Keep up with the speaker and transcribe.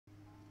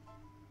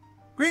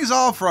Greetings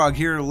all, Frog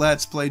here.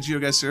 Let's play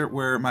GeoGuessr,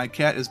 where my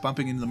cat is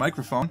bumping into the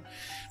microphone.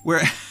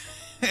 Where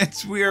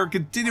we are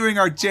continuing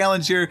our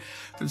challenge here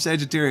from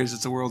Sagittarius.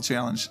 It's a world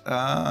challenge.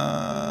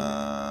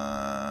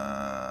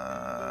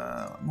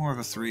 More of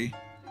a 3.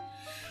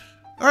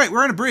 All right,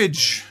 we're on a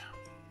bridge.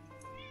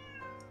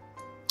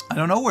 I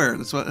don't know where.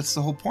 That's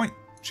the whole point.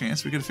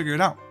 Chance, we got to figure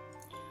it out.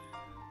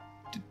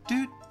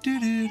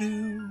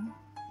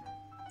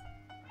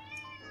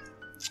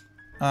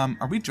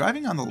 Are we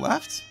driving on the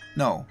left?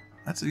 No.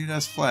 That's a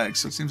U.S. flag,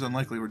 so it seems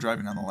unlikely we're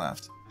driving on the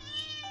left.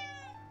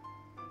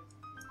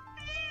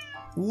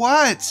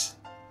 What?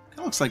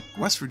 That looks like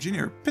West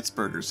Virginia or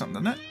Pittsburgh or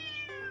something, doesn't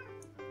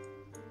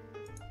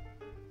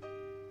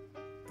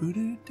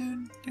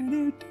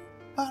it?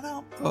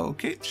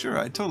 Okay, sure.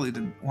 I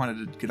totally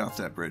wanted to get off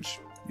that bridge.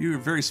 You were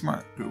very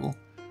smart, Google.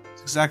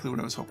 It's exactly what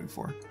I was hoping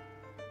for.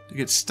 To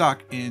get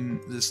stuck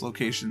in this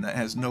location that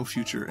has no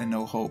future and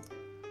no hope.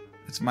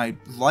 It's my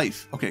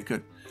life. Okay,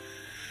 good.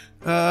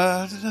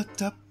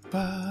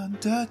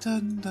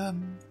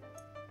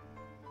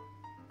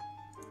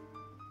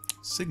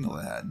 Signal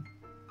ahead.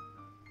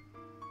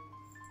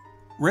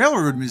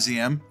 Railroad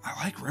Museum.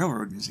 I like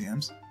railroad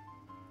museums.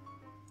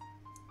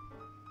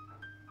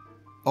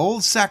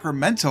 Old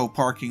Sacramento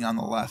parking on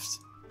the left.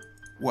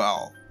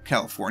 Well,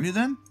 California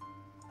then?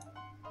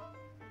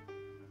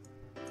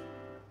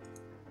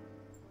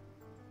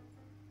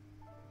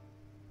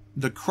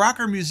 The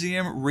Crocker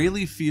Museum,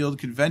 Raleigh Field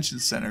Convention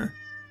Center,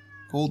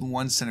 Golden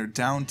One Center,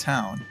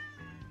 downtown.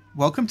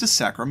 Welcome to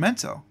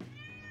Sacramento.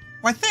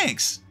 Why,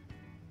 thanks.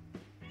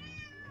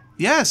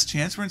 Yes,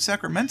 Chance, we're in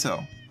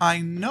Sacramento. I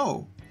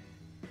know.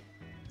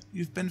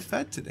 You've been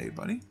fed today,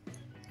 buddy.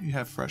 You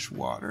have fresh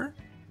water.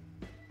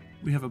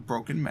 We have a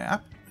broken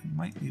map. I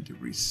might need to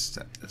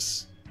reset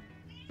this.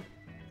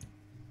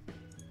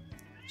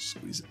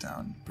 Squeeze it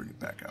down, bring it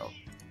back out.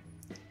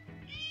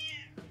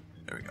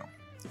 There we go.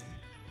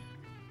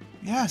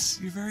 Yes,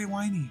 you're very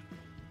whiny.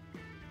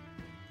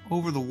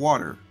 Over the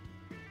water.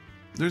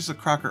 There's the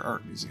Crocker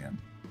Art Museum.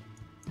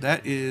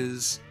 That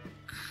is...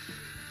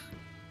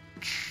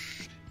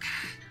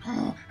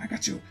 Oh, I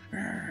got you.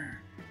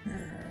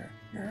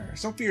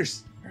 So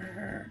fierce.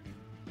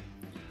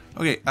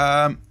 Okay,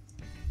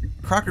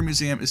 Crocker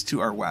Museum is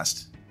to our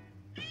west.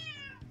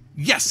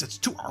 Yes, it's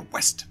to our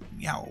west.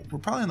 Meow. We're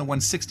probably on the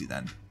 160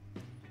 then.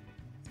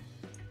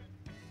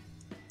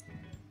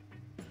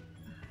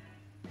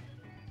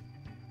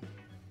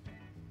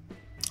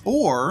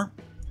 Or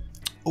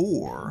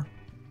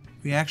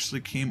we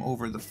actually came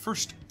over the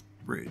first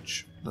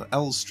bridge, the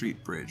L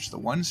Street Bridge, the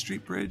 1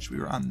 Street Bridge. We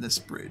were on this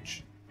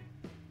bridge.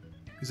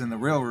 Because then the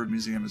Railroad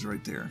Museum is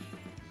right there.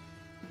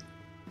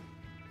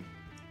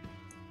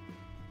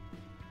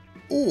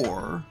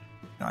 Or,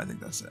 no, I think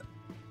that's it.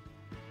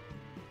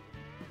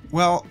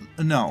 Well,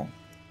 no.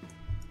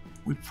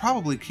 We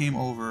probably came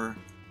over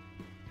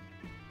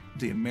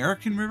the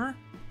American River.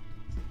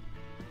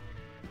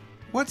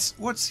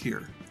 What's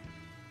here?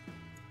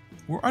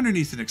 We're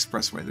underneath an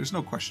expressway. There's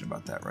no question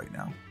about that right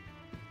now.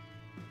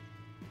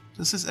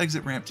 Does this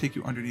exit ramp take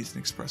you underneath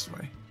an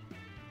expressway?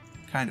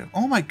 Kind of.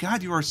 Oh my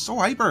god, you are so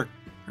hyper!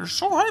 You're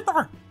so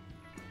hyper!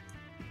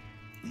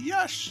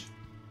 Yes!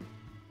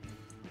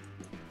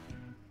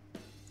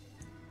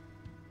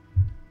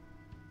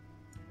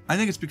 I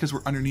think it's because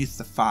we're underneath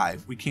the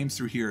 5. We came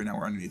through here and now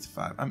we're underneath the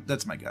 5.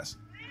 That's my guess.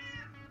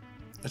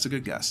 That's a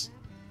good guess.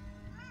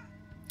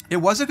 It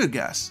was a good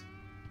guess.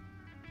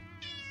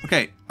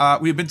 Okay,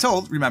 we've been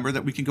told, remember,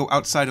 that we can go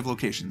outside of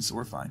locations, so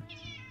we're fine.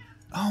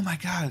 Oh my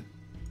god.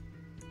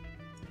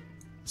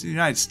 It's the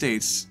United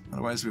States,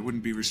 otherwise we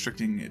wouldn't be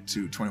restricting it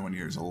to 21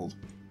 years old.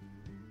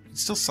 You can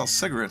still sell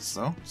cigarettes,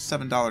 though.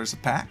 $7 a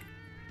pack.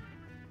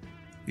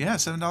 Yeah,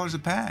 $7 a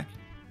pack.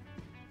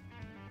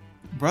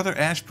 Brother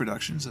Ash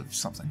Productions of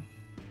something.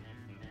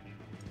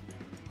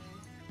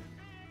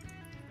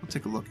 We'll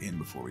take a look in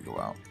before we go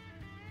out.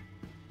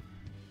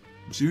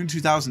 June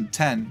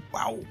 2010.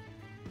 Wow.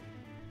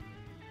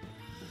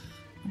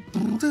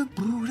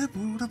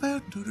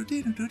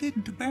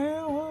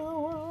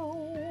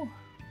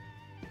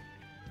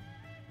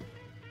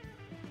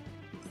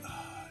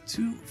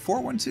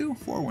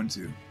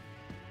 412.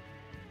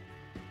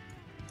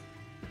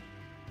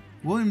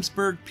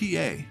 Williamsburg, PA.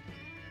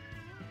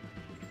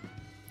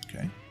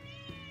 Okay.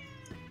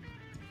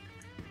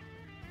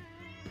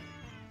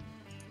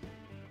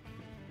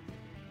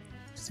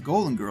 It's the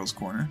Golden Girls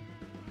corner.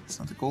 It's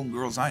not the Golden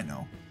Girls I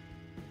know.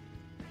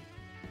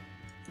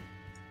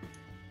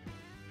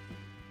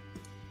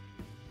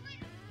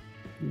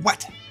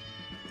 What?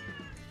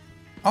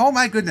 Oh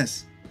my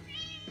goodness.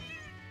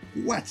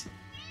 What?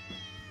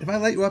 If I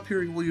light you up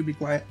here, will you be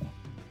quiet?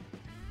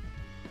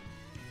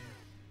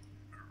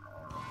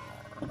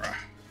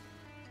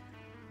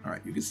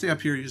 Alright, you can stay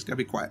up here, you just gotta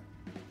be quiet.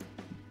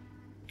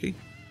 Okay?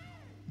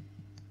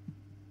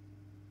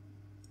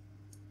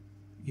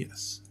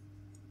 Yes.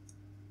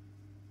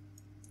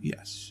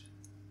 Yes.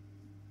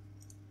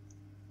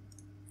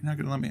 You're not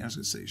gonna let me, I was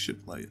gonna say, you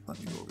should let me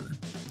go over there.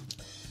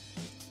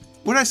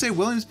 What did I say?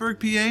 Williamsburg,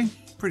 PA?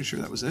 Pretty sure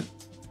that was it.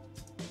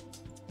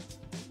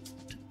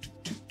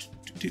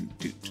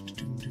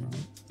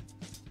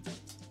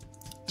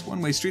 It's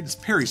one-way street. It's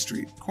Perry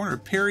Street. Corner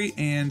of Perry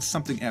and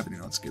something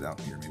Avenue. Let's get out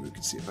here. Maybe we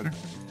can see it better.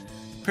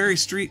 Perry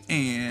Street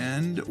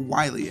and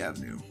Wiley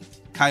Avenue.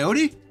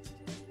 Coyote?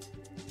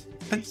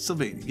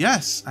 Pennsylvania.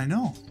 Yes, I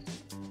know.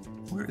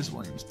 Where is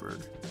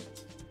Williamsburg?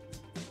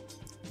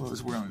 Well, it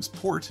was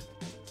Williamsport.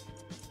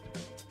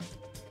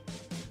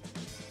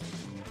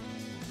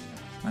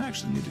 I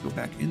actually need to go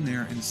back in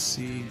there and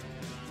see.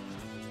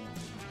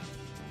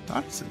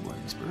 Thought it said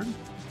Williamsburg.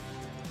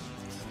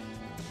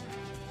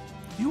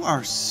 You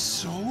are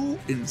so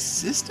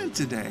insistent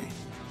today.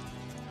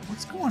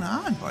 What's going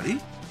on, buddy?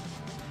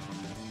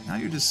 Now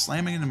you're just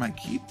slamming into my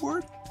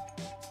keyboard?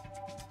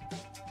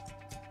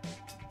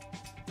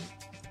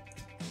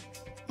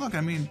 Look,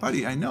 I mean,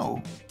 buddy, I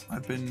know.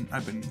 I've been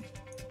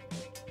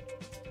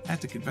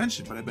at the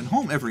convention, but I've been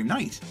home every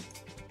night.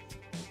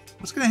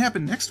 What's gonna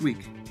happen next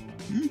week?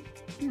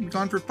 I'm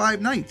gone for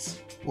 5 nights.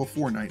 Well,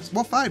 4 nights.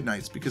 Well, 5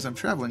 nights, because I'm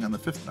traveling on the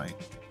 5th night.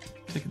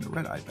 Taking the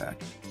red eye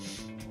back.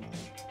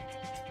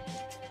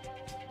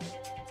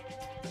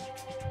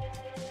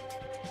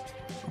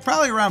 We're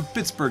probably around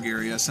Pittsburgh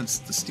area, since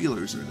the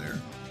Steelers are there.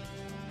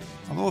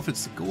 Although if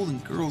it's the Golden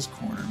Girls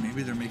Corner,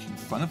 maybe they're making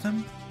fun of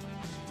them?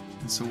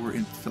 And so we're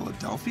in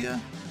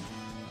Philadelphia?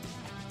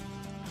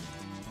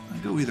 I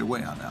go either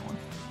way on that one.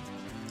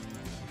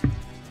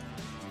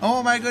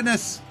 Oh my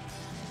goodness!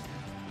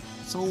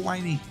 So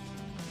whiny.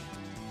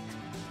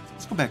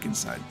 Let's go back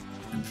inside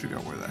and figure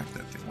out where the heck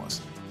that thing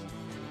was.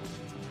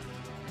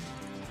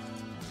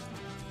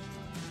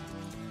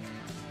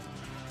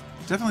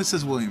 Definitely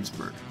says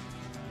Williamsburg.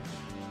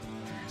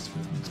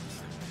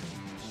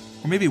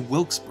 Or maybe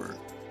Wilkesburg.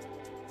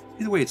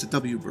 Either way, it's a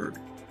W-burg.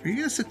 Are you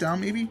going to sit down,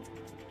 maybe?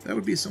 That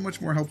would be so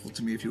much more helpful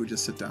to me if you would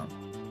just sit down.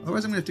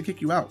 Otherwise, I'm going to have to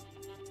kick you out.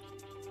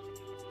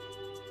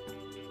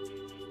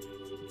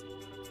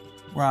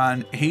 We're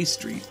on Hay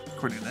Street,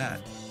 according to that.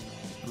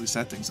 At least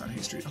that thing's on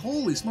Hay Street.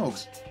 Holy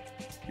smokes.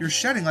 You're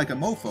shedding like a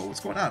mofo. What's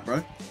going on,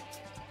 bro?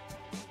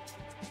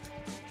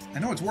 I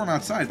know it's warm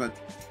outside, but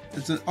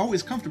it's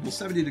always comfortable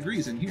 70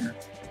 degrees in here.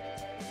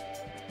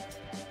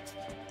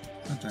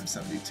 Sometimes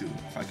 72,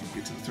 if I can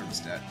get to the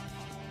thermostat.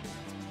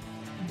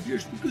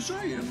 Yes, because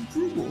I am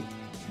frugal.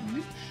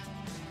 We're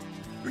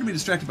going to be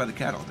distracted by the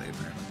cat all day,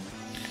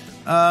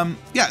 apparently.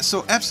 Yeah,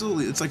 so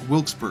absolutely, it's like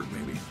Wilkesburg,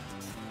 maybe.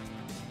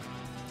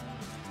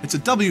 It's a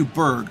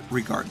W-burg,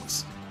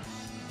 regardless.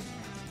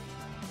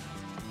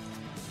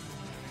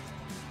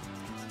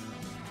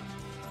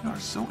 You are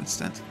so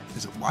instant.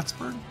 Is it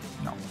Wattsburg?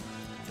 No.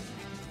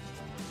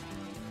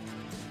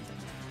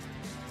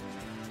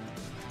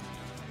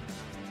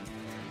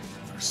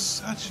 You're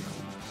such a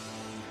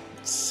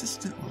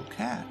insistent little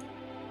cat.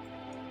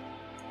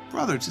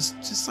 Brother,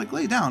 just like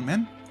lay down,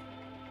 man.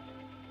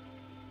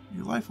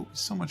 Your life will be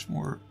so much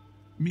more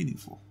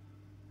meaningful.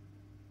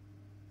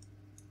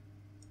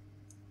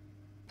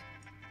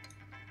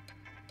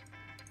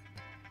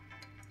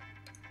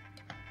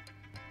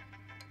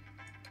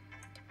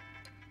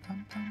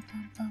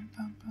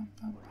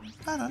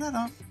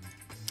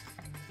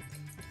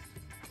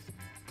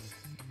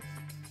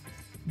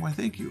 Why,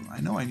 thank you.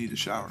 I know I need a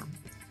shower.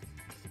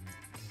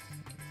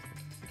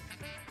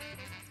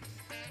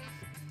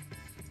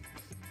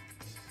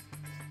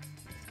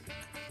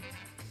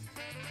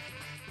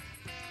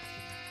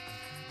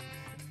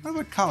 What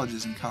about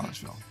colleges in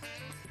Collegeville?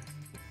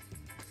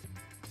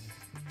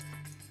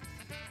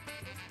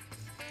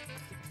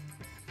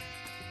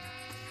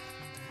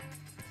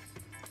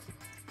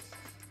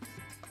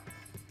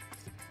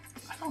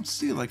 I don't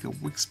see like a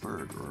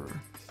Wicksburg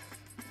or...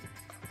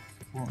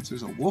 Well,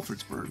 there's a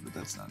Wolfertsburg, but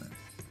that's not it.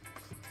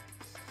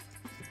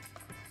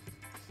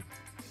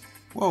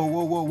 Whoa,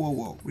 whoa, whoa, whoa,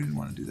 whoa. We didn't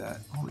want to do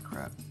that. Holy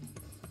crap.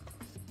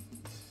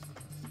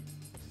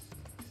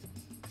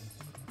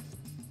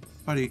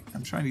 Buddy,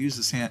 I'm trying to use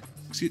this hand.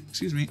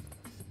 Excuse me.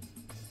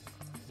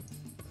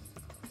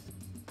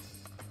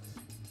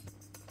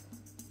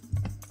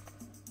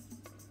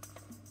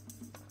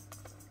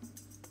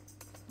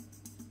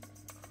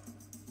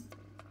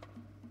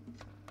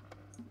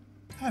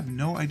 I have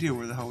no idea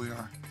where the hell we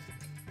are.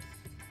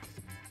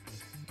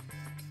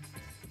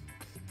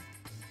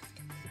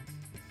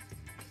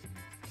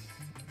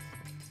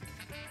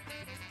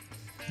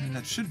 I mean,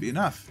 that should be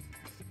enough.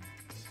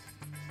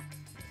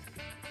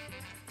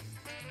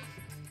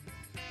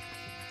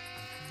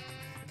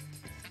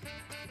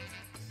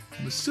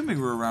 I'm assuming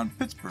we're around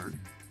Pittsburgh.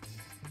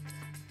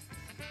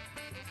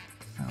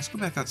 Now, let's go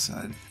back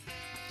outside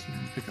so we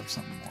can pick up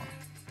something more.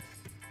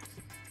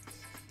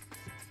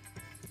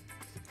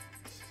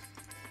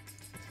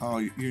 Oh,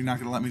 you're not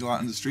going to let me go out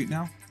in the street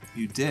now?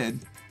 You did.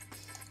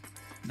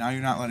 Now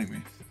you're not letting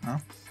me, huh?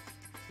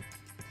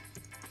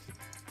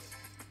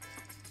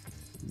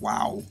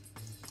 Wow.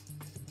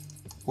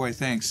 Boy,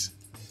 thanks.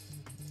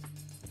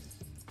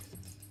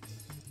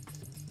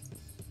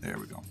 There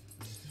we go.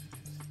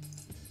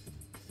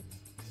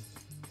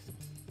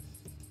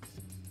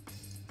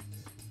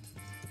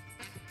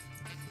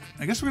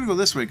 I guess we're going to go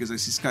this way because I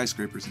see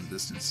skyscrapers in the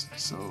distance,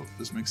 so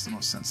this makes the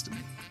most sense to me.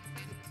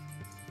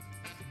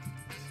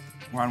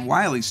 We're on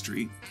Wiley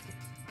Street.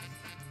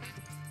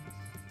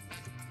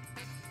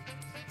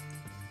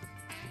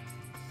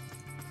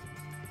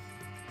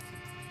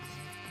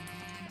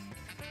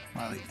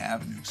 Wiley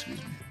Avenue, excuse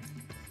me.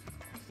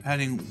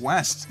 Heading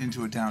west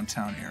into a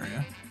downtown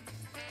area.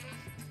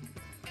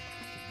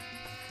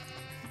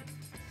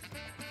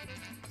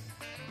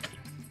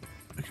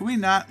 Can we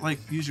not, like,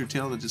 use your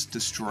tail to just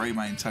destroy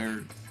my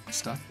entire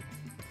stuff?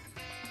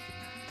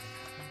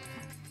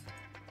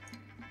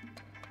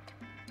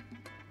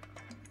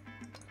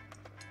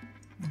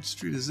 What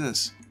street is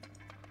this?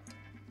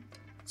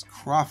 It's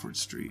Crawford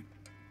Street.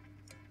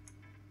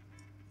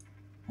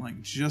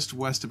 Like, just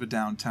west of a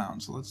downtown.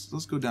 So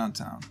let's go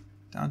downtown.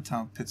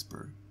 Downtown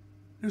Pittsburgh.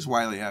 There's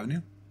Wiley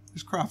Avenue.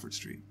 There's Crawford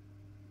Street.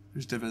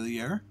 There's De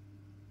Villiers.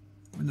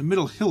 We're in the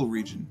Middle Hill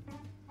region.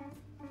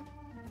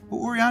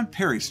 What were we on?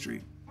 Perry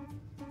Street.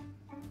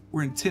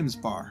 We're in Tim's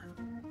Bar.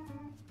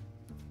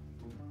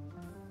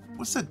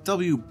 What's that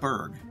W.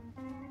 Berg?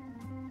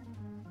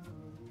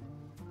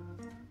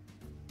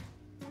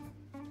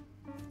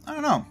 I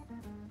don't know.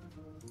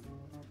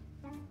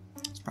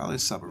 It's probably a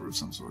suburb of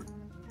some sort.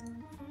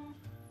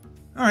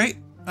 Alright.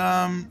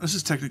 This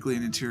is technically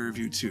an interior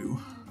view too,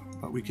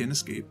 but we can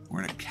escape.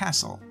 We're in a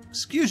castle.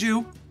 Excuse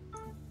you!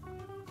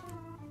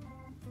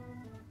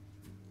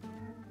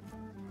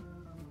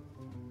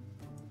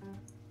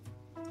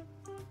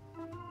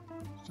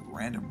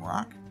 Random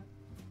rock.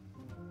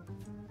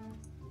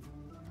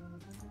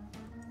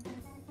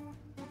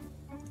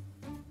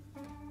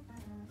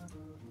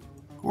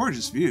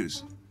 Gorgeous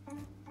views.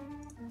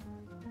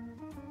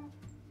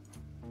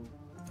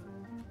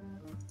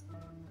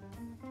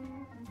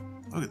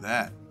 Look at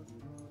that.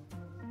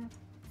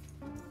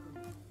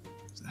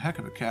 It's a heck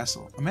of a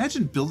castle.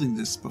 Imagine building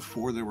this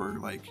before there were,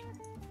 like,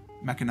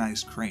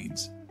 mechanized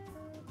cranes.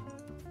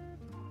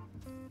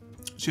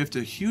 So you have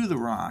to hew the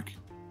rock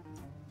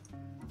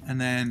and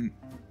then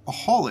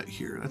haul it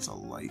here. That's a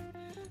light.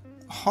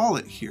 Haul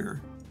it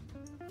here.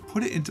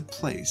 Put it into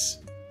place.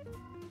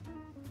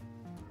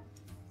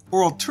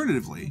 Or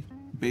alternatively,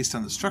 based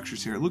on the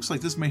structures here, it looks like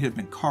this may have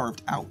been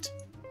carved out,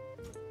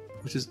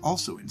 which is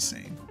also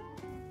insane.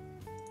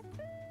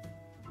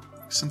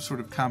 Some sort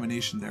of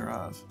combination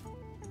thereof.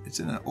 It's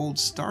in an old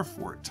Star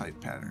Fort type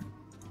pattern.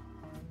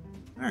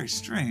 Very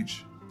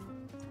strange.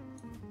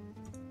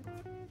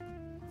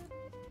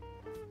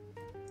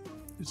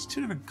 It's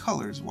two different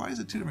colors. Why is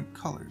it two different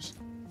colors?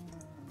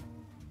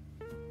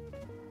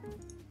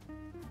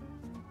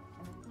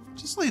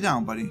 Just lay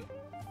down, buddy.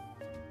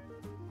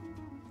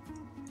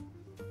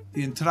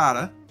 The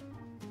entrada,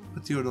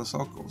 Patio dos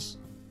Ocos,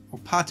 or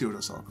Patio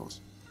dos Ocos,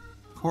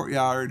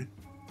 courtyard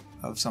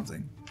of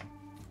something.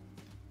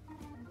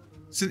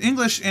 It's in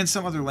English and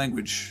some other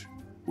language,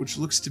 which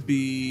looks to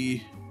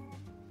be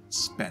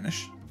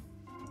Spanish.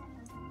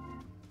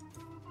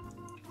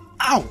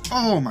 Ow!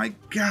 Oh my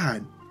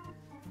god!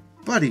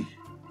 Buddy,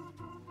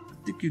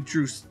 I think you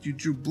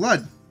drew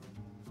blood.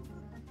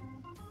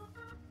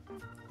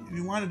 If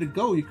you wanted to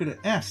go, you could have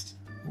asked.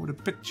 I would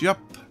have picked you up.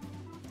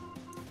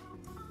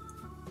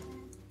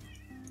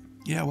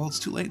 Yeah, well, it's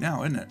too late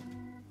now, isn't it?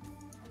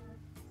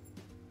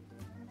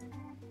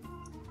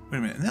 Wait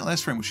a minute, in that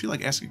last frame, was she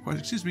like asking a question?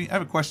 Excuse me, I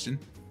have a question.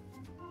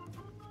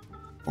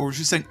 Or was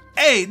she saying,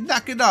 hey,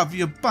 knock it off,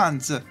 you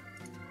panza?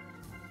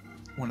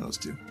 One of those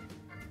two.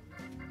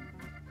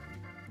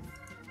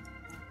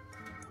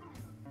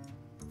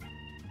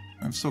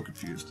 I'm so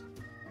confused.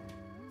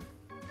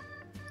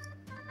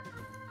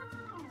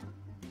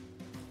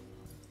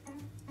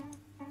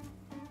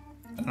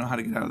 I don't know how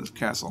to get out of this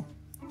castle.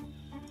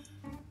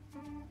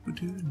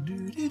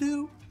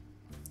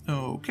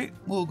 Okay,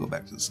 we'll go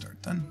back to the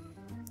start then.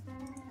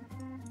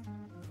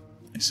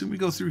 I assume we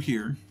go through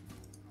here.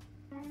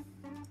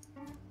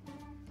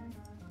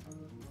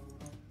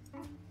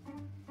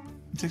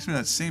 It takes me to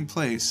that same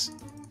place,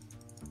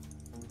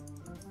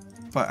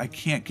 but I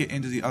can't get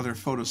into the other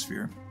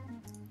photosphere.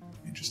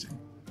 Interesting.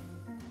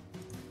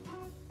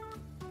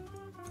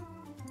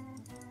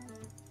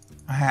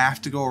 I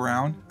have to go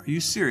around? Are you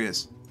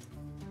serious?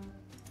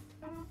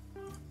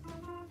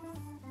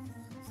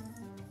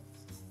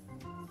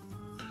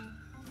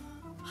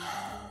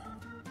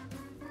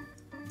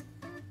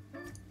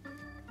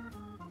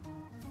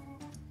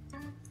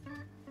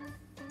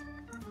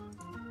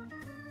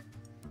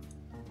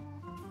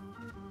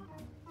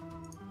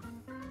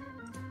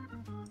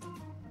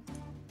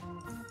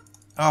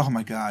 Oh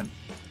my god.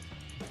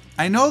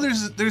 I know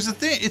there's a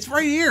thing. It's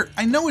right here.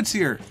 I know it's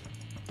here.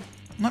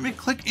 Let me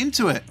click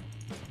into it.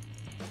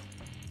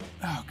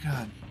 Oh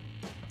god.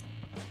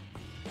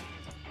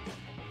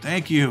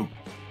 Thank you.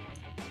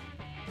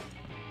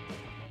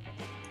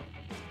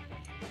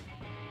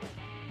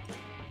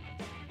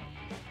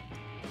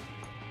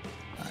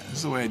 Alright, this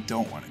is the way I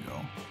don't want to go.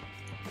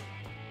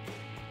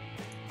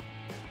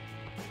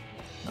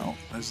 No,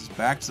 this is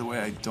back to the way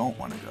I don't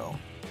want to go.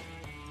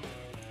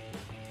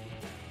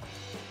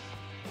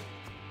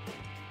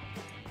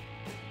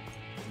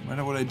 No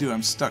matter what I do,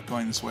 I'm stuck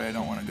going this way I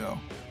don't want to go.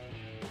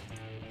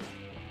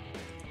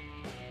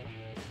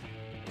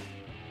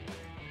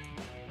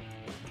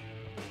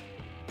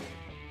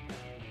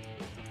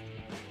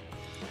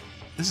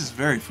 This is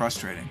very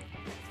frustrating.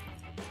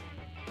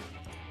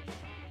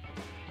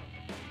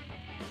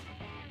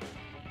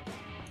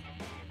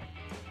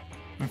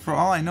 And for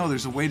all I know,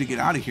 there's a way to get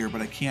out of here, but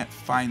I can't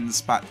find the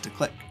spot to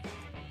click.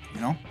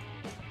 You know?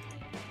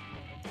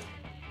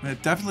 And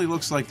it definitely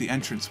looks like the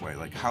entranceway,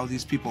 like how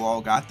these people all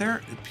got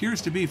there. It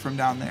appears to be from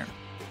down there.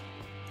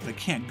 But I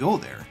can't go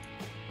there.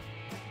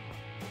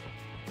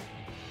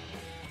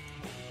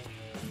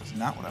 It's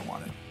not what I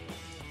wanted.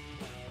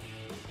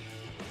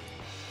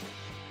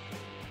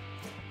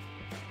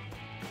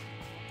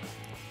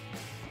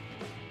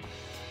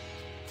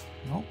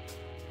 Nope.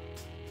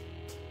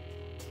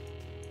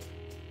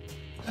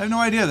 I have no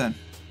idea then.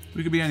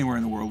 We could be anywhere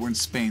in the world. We're in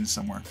Spain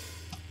somewhere.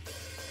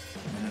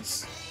 And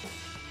it's...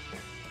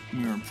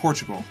 We were in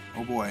Portugal.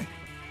 Oh boy.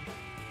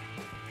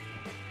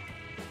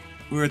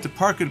 We were at the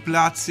Parque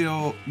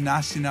Palacio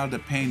Nacional de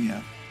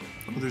Peña.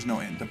 Oh, there's no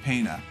N. De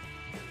Peña.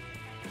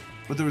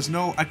 But there was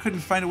no... I couldn't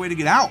find a way to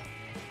get out.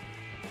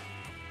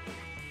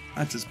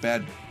 That's just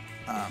bad...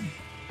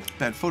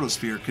 bad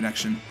photosphere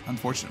connection,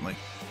 unfortunately.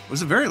 It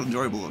was a very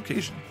enjoyable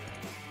location.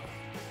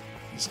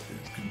 Just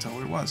couldn't tell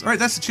where it was. Alright,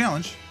 that's the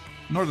challenge.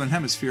 Northern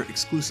Hemisphere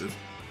exclusive.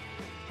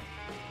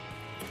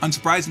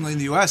 Unsurprisingly, in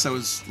the US, I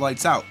was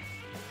lights out.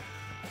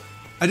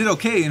 I did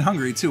okay in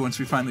Hungary, too, once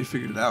we finally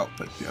figured it out,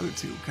 but the other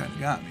two kind of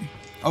got me.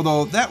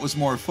 Although, that was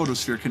more a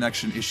photosphere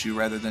connection issue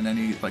rather than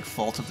any, like,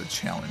 fault of the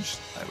challenge,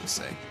 I would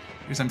say.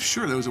 Because I'm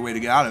sure there was a way to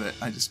get out of it.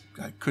 I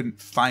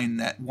couldn't find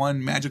that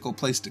one magical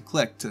place to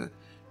click to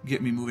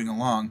get me moving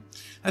along.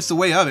 That's the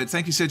way of it.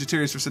 Thank you,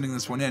 Sagittarius, for sending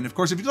this one in. Of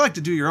course, if you'd like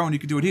to do your own, you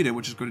can do what he did,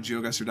 which is go to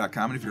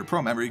GeoGuessr.com, and if you're a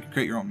pro member, you can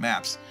create your own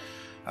maps.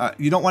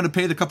 You don't want to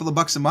pay the couple of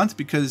bucks a month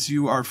because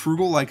you are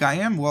frugal like I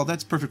am. Well,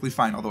 that's perfectly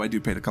fine, although I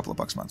do pay the couple of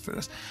bucks a month for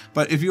this.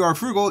 But if you are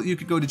frugal, you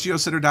could go to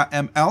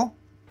geosetter.ml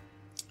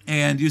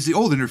and use the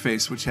old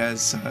interface, which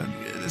has,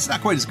 it's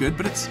not quite as good,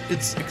 but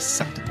it's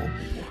acceptable.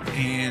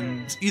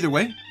 And either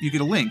way, you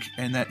get a link,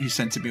 and that you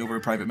send to me over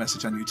a private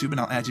message on YouTube, and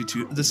I'll add you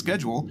to the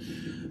schedule,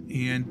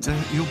 and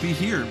you'll be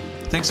here.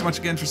 Thanks so much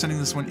again for sending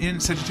this one in,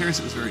 Sagittarius.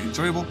 It was very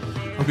enjoyable.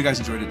 Hope you guys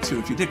enjoyed it too.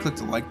 If you did, click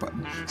the like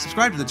button.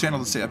 Subscribe to the channel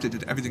to stay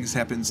updated to everything that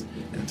happens.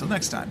 And until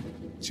next time,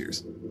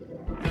 cheers.